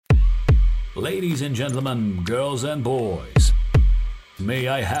Ladies and gentlemen, girls and boys, may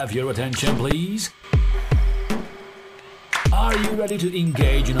I have your attention, please? Are you ready to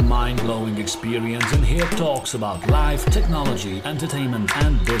engage in a mind-blowing experience and hear talks about life, technology, entertainment,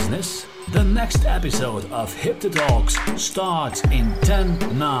 and business? The next episode of Hip to Talks starts in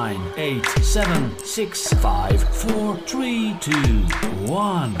 10, 9, 8, 7, 6, 5, 4, 3, 2,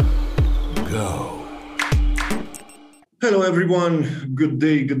 1, go. Hello everyone, good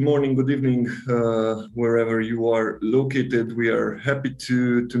day, good morning, good evening, wherever you are located. We are happy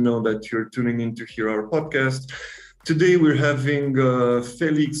to know that you're tuning in to hear our podcast. Today we're having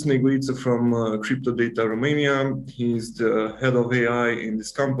Felix Neguiță from Crypto Data Romania. He's the head of AI in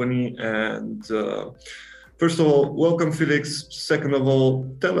this company. And first of all, welcome Felix. Second of all,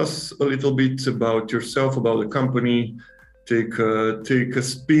 tell us a little bit about yourself, about the company. Take a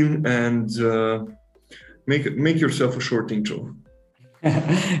spin and make yourself a short intro.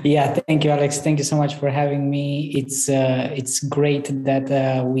 Yeah, thank you, Alex. Thank you so much for having me. It's great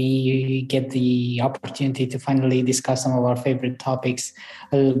that we get the opportunity to finally discuss some of our favorite topics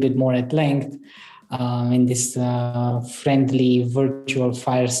a little bit more at length in this friendly virtual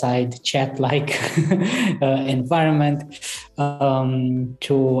fireside chat-like environment.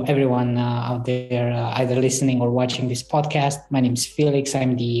 To everyone out there either listening or watching this podcast, my name is Felix.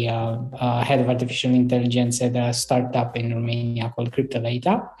 I'm the head of artificial intelligence at a startup in Romania called Crypto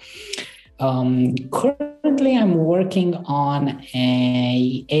Data. Currently, I'm working on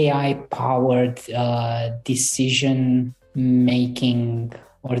a AI-powered decision-making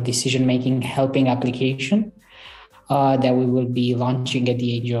helping application that we will be launching at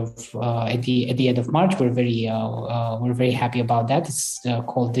the end of March. We're very happy about that. It's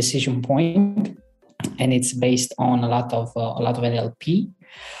called Decision Point, and it's based on a lot of NLP.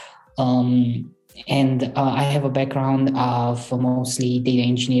 And I have a background of mostly data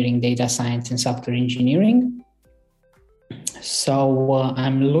engineering, data science, and software engineering. So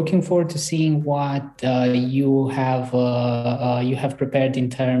I'm looking forward to seeing what you have prepared in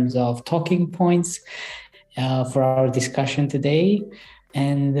terms of talking points for our discussion today.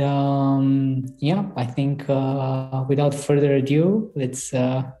 And I think without further ado, let's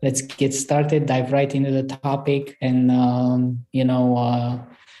get started, dive right into the topic, and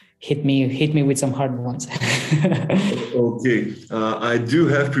hit me with some hard ones. Okay, I do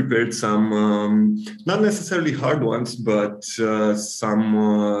have prepared some, not necessarily hard ones, but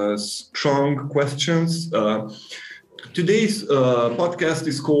some strong questions. Today's podcast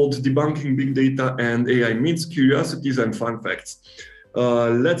is called Debunking Big Data and AI Myths, Curiosities and Fun Facts.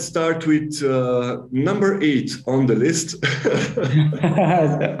 Let's start with number 8 on the list.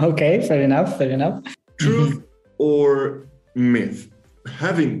 Okay, fair enough. Truth or myth?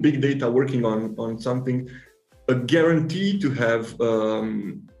 Having big data working on something a guarantee to have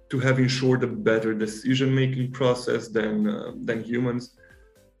ensured a better decision-making process than humans?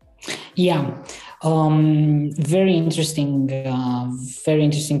 Yeah, very interesting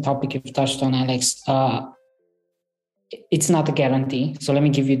topic you've touched on, Alex. It's not a guarantee. So let me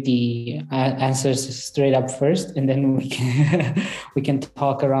give you the answers straight up first, and then we can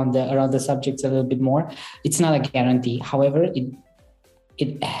talk around the subjects a little bit more. It's not a guarantee. However,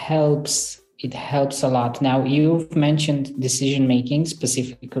 it helps a lot. Now, you've mentioned decision making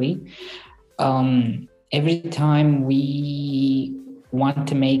specifically. Every time we want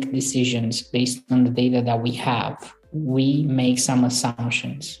to make decisions based on the data that we have, we make some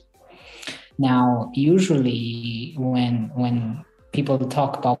assumptions. Now, usually when people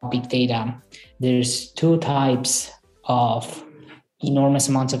talk about big data, there's two types of enormous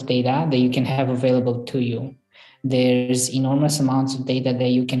amounts of data that you can have available to you. There's enormous amounts of data that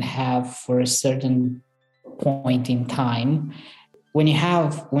you can have for a certain point in time. When you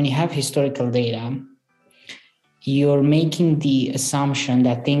have historical data, you're making the assumption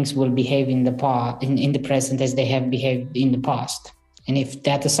that things will behave in the present as they have behaved in the past. And if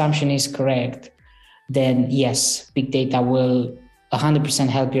that assumption is correct, then yes, big data will 100%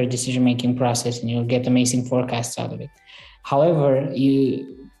 help your decision-making process and you'll get amazing forecasts out of it. However,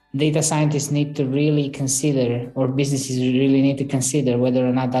 data scientists need to really consider, or businesses really need to consider, whether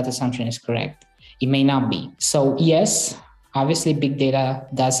or not that assumption is correct. It may not be. So yes, obviously big data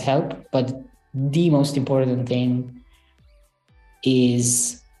does help, but the most important thing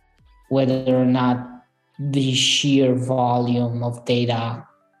is whether or not the sheer volume of data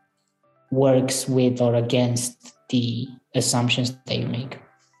works with or against the assumptions that you make.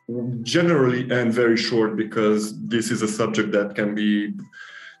 Generally, and very short, because this is a subject that can be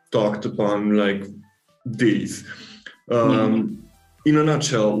talked upon like days. In a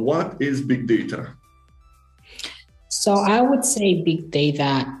nutshell, what is big data? So I would say big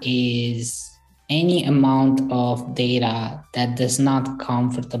data is any amount of data that does not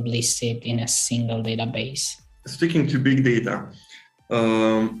comfortably sit in a single database. Sticking to big data,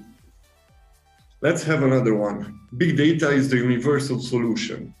 let's have another one. Big data is the universal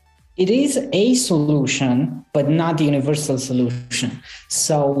solution. It is a solution, but not the universal solution.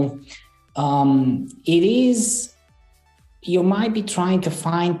 So it is, you might be trying to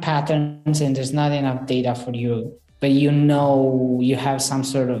find patterns and there's not enough data for you, but you have some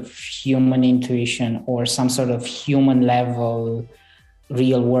sort of human intuition or some sort of human level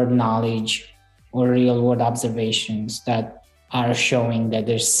real world knowledge or real world observations that are showing that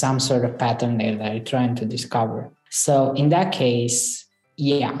there's some sort of pattern there that you're trying to discover. So in that case,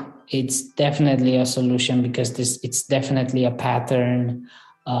 yeah, it's definitely a solution because it's definitely a pattern.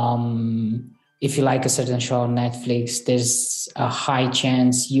 If you like a certain show on Netflix, there's a high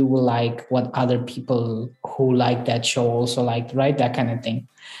chance you will like what other people who like that show also like, right? That kind of thing.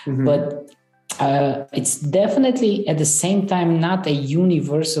 Mm-hmm. But it's definitely at the same time not a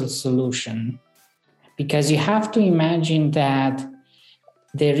universal solution, because you have to imagine that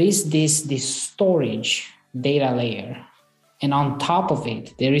there is this storage data layer. And on top of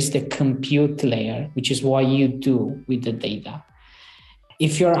it, there is the compute layer, which is what you do with the data.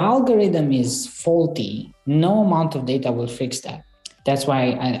 If your algorithm is faulty, no amount of data will fix that. That's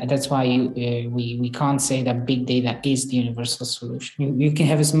why we can't say that big data is the universal solution. You can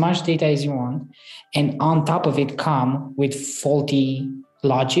have as much data as you want, and on top of it come with faulty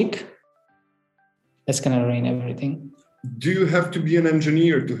logic. That's going to ruin everything. Do you have to be an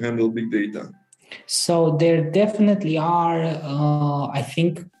engineer to handle big data? So there definitely are, I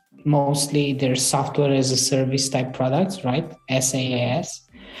think mostly there's software as a service type products, right? SaaS.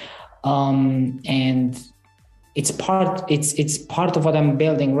 And it's part of what I'm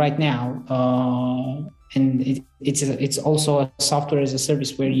building right now. And it's also a software as a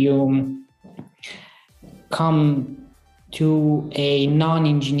service where you come to a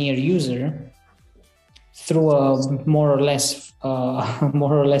non-engineer user through a more or less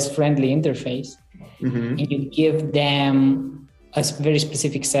friendly interface. Mm-hmm. And you give them a very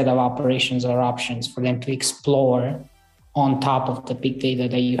specific set of operations or options for them to explore on top of the big data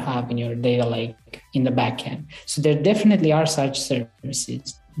that you have in your data lake in the backend. So there definitely are such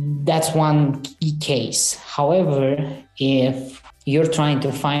services. That's one key case. However, if you're trying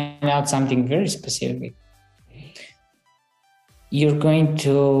to find out something very specific, you're going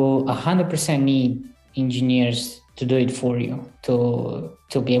to 100% need engineers to do it for you, to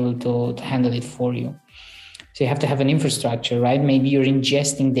be able to handle it for you. So you have to have an infrastructure, right? Maybe you're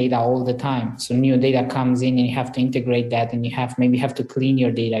ingesting data all the time. So new data comes in and you have to integrate that, and you have to clean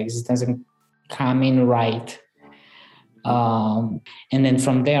your data because it doesn't come in right. And then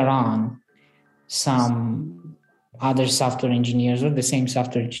from there on, some other software engineers or the same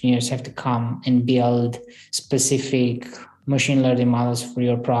software engineers have to come and build specific machine learning models for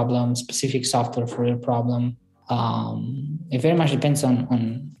your problem, specific software for your problem. It very much depends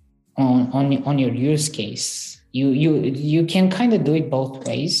on your use case. You can kind of do it both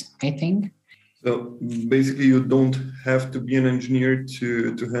ways, I think. So basically, you don't have to be an engineer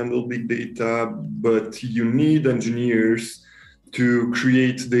to handle big data, but you need engineers to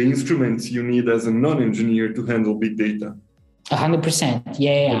create the instruments you need as a non-engineer to handle big data. 100%.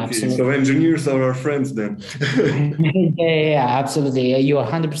 Yeah, okay, absolutely. So engineers are our friends then. yeah, absolutely. You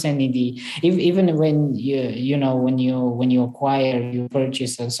 100% need even when when you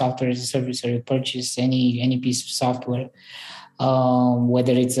purchase a software as a service, or you purchase any piece of software,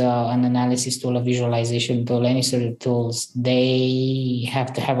 whether it's an analysis tool, a visualization tool, any sort of tools, they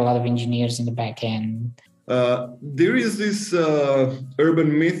have to have a lot of engineers in the back end. There is this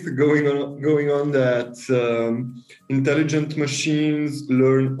urban myth going on that intelligent machines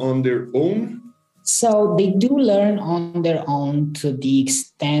learn on their own. So they do learn on their own to the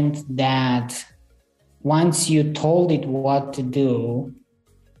extent that once you told it what to do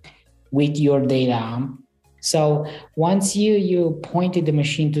with your data. So once you pointed the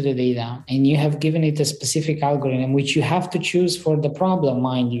machine to the data and you have given it a specific algorithm, which you have to choose for the problem,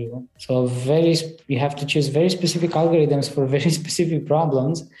 mind you. So you have to choose very specific algorithms for very specific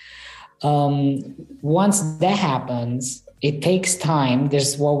problems. Once that happens, it takes time.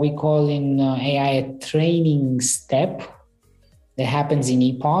 There's what we call in AI a training step that happens in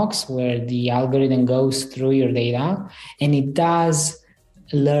epochs, where the algorithm goes through your data and it does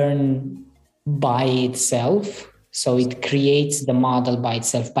learn by itself. So it creates the model by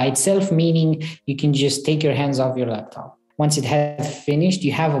itself. By itself meaning you can just take your hands off your laptop. Once it has finished,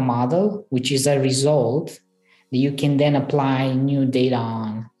 you have a model, which is a result that you can then apply new data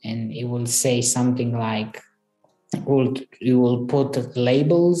on. And it will say something like, you will put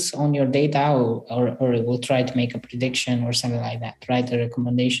labels on your data, or it will try to make a prediction or something like that, right? A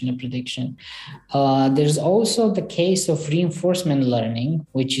recommendation, a prediction. There's also the case of reinforcement learning,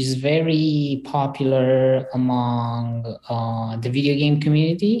 which is very popular among the video game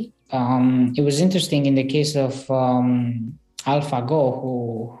community. It was interesting in the case of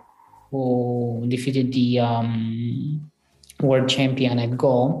AlphaGo, who defeated the world champion at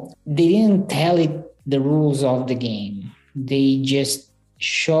Go. They didn't tell it the rules of the game. They just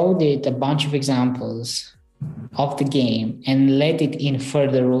showed it a bunch of examples of the game and let it infer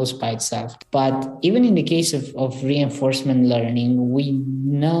the rules by itself. But even in the case of reinforcement learning, we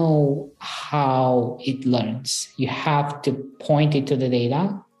know how it learns. You have to point it to the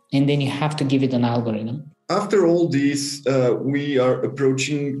data, and then you have to give it an algorithm. After all this, we are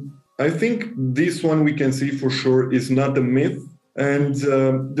approaching, I think this one we can say for sure is not a myth. And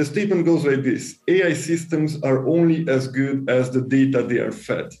the statement goes like this: AI systems are only as good as the data they are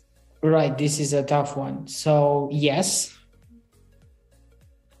fed. Right, this is a tough one. So yes,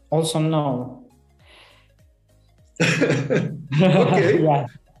 also no. Okay. Yeah.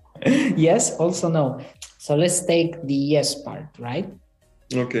 Yes, also no. So let's take the yes part, right?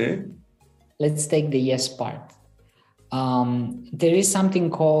 Okay. Let's take the yes part. There is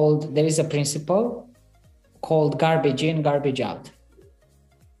a principle called garbage in, garbage out.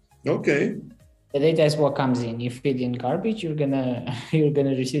 Okay. The data is what comes in. You feed in garbage, you're gonna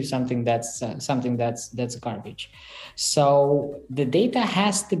receive something that's garbage. So the data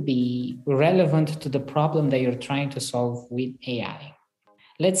has to be relevant to the problem that you're trying to solve with AI.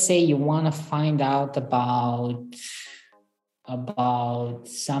 Let's say you want to find out about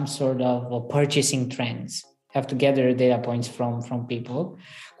some sort of purchasing trends. Have to gather data points from people,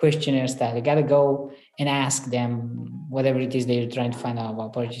 questionnaire style. You got to go and ask them whatever it is that you're trying to find out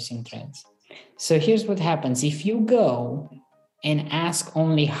about purchasing trends. So here's what happens. If you go and ask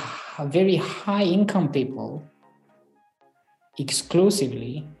only very high income people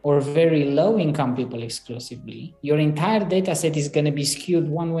exclusively, or very low income people exclusively, your entire data set is going to be skewed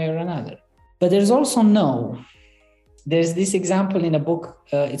one way or another. But there's this example in a book,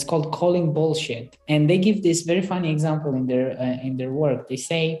 it's called Calling Bullshit. And they give this very funny example in their work. They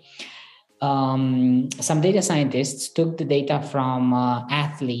say some data scientists took the data from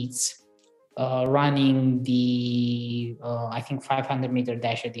athletes running the, I think, 500-meter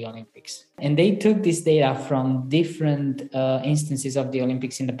dash at the Olympics. And they took this data from different instances of the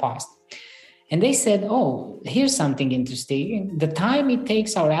Olympics in the past. And they said, oh, here's something interesting. The time it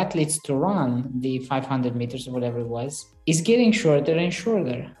takes our athletes to run the 500 meters or whatever it was is getting shorter and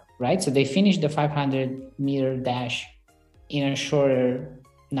shorter, right? So they finished the 500-meter dash in a shorter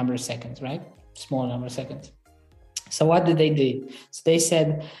number of seconds, right? Small number of seconds. So what did they do? So they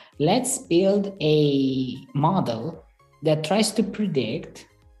said, let's build a model that tries to predict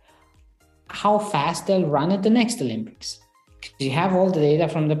how fast they'll run at the next Olympics. You have all the data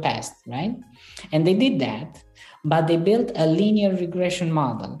from the past, right? And they did that, but they built a linear regression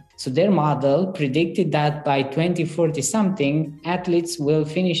model. So their model predicted that by 2040 something, athletes will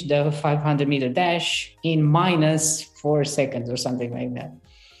finish the 500-meter dash in minus 4 seconds or something like that,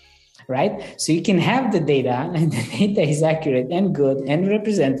 right? So you can have the data, and the data is accurate and good and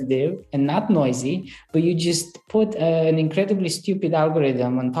representative and not noisy, but you just put an incredibly stupid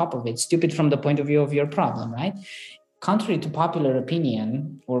algorithm on top of it, stupid from the point of view of your problem, right? Contrary to popular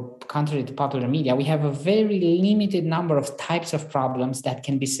opinion or contrary to popular media, we have a very limited number of types of problems that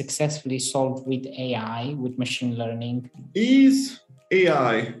can be successfully solved with AI, with machine learning. Is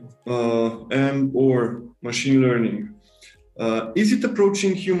AI and or machine learning, is it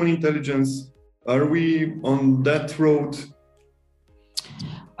approaching human intelligence? Are we on that road?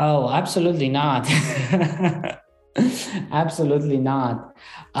 Oh, absolutely not. Absolutely not.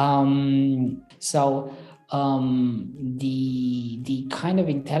 The kind of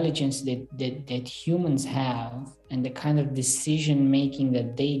intelligence that humans have and the kind of decision making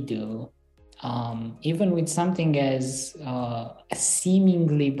that they do, even with something as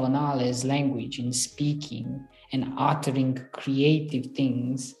seemingly banal as language and speaking and uttering creative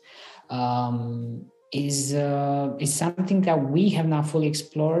things, is something that we have not fully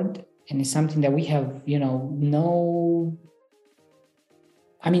explored, and is something that we have,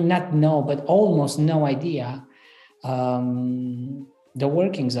 but almost no idea the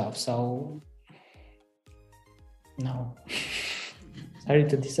workings of. So, no. Sorry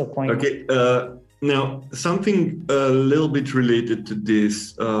to disappoint. Okay. Now, something a little bit related to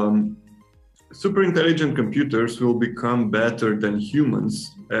this. Super intelligent computers will become better than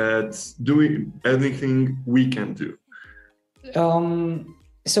humans at doing anything we can do.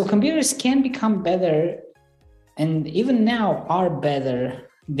 So computers can become better and even now are better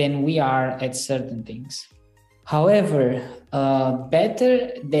than we are at certain things. However,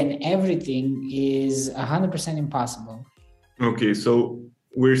 better than everything is 100% impossible. Okay, so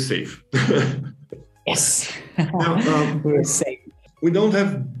we're safe. Yes, Now, we're safe. we don't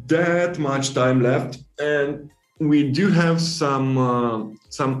have that much time left, and we do have some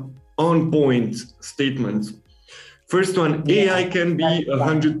on-point statements. First one, Yeah. AI can be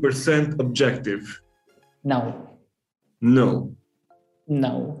 100% objective. No, No.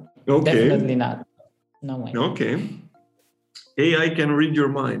 Okay. definitely not. No way. Okay. AI can read your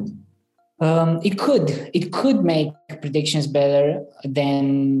mind. It could make predictions better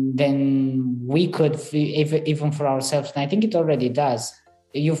than we could, even for ourselves. And I think it already does.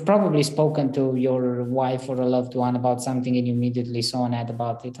 You've probably spoken to your wife or a loved one about something and you immediately saw an ad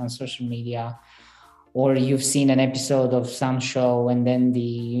about it on social media, or you've seen an episode of some show and then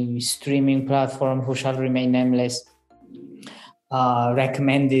the streaming platform, who shall remain nameless,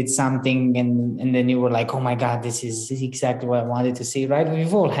 recommended something and then you were like, oh my God, this is exactly what I wanted to see, right?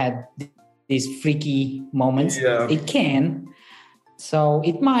 We've all had these freaky moments. Yeah. It can. So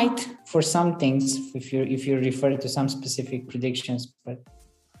it might for some things if you refer to some specific predictions, but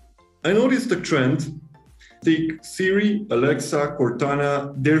I noticed a trend. Take Siri, Alexa,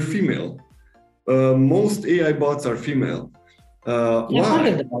 Cortana, they're female. Most AI bots are female. I Why?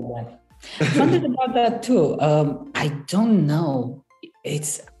 wondered about that. I wondered about that too. I don't know.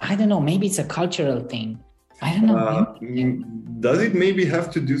 I don't know. Maybe it's a cultural thing. I don't know. Does it maybe have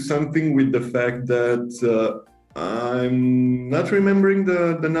to do something with the fact that I'm not remembering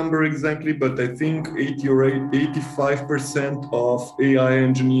the number exactly, but I think 80 or 85% of AI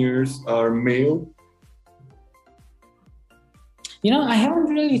engineers are male? I haven't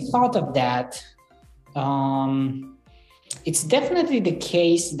really thought of that. It's definitely the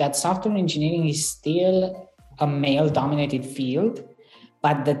case that software engineering is still a male-dominated field,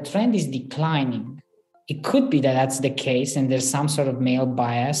 but the trend is declining. It could be that that's the case and there's some sort of male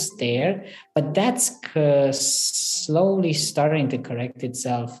bias there, but that's slowly starting to correct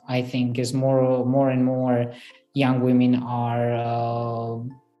itself, I think, as more and more young women are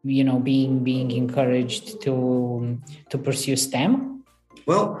being encouraged to pursue STEM.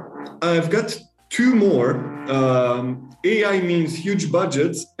 Well, I've got two more. AI means huge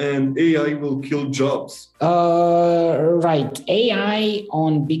budgets and AI will kill jobs. Right. AI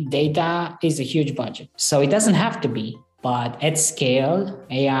on big data is a huge budget. So it doesn't have to be, but at scale,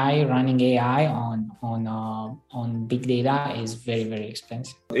 running AI on big data is very, very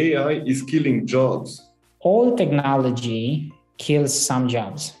expensive. AI is killing jobs. All technology kills some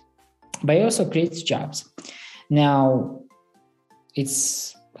jobs, but it also creates jobs. Now,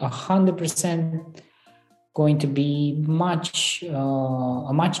 it's 100% going to be a much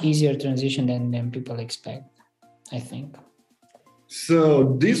easier transition than people expect, I think.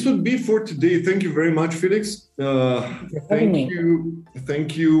 So this would be for today. Thank you very much, Felix.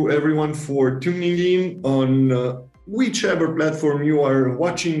 Thank you everyone for tuning in on whichever platform you are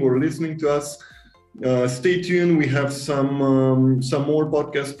watching or listening to us. Stay tuned. We have some more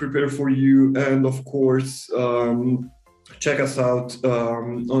podcasts prepared for you, and of course, check us out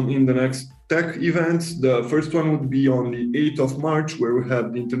in the next tech events. The first one would be on the 8th of March, where we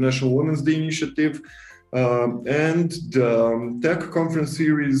have the International Women's Day Initiative and the Tech Conference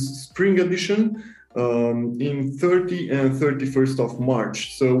Series Spring Edition in 30 and 31st of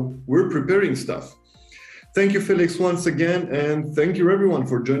March. So we're preparing stuff. Thank you, Felix, once again, and thank you everyone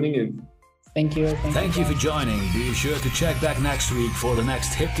for joining in. Thank you. Thank you for joining. Be sure to check back next week for the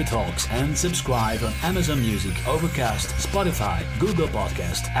next Hip to Talks and subscribe on Amazon Music, Overcast, Spotify, Google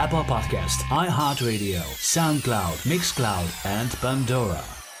Podcast, Apple Podcast, iHeartRadio, SoundCloud, Mixcloud, and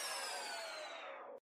Pandora.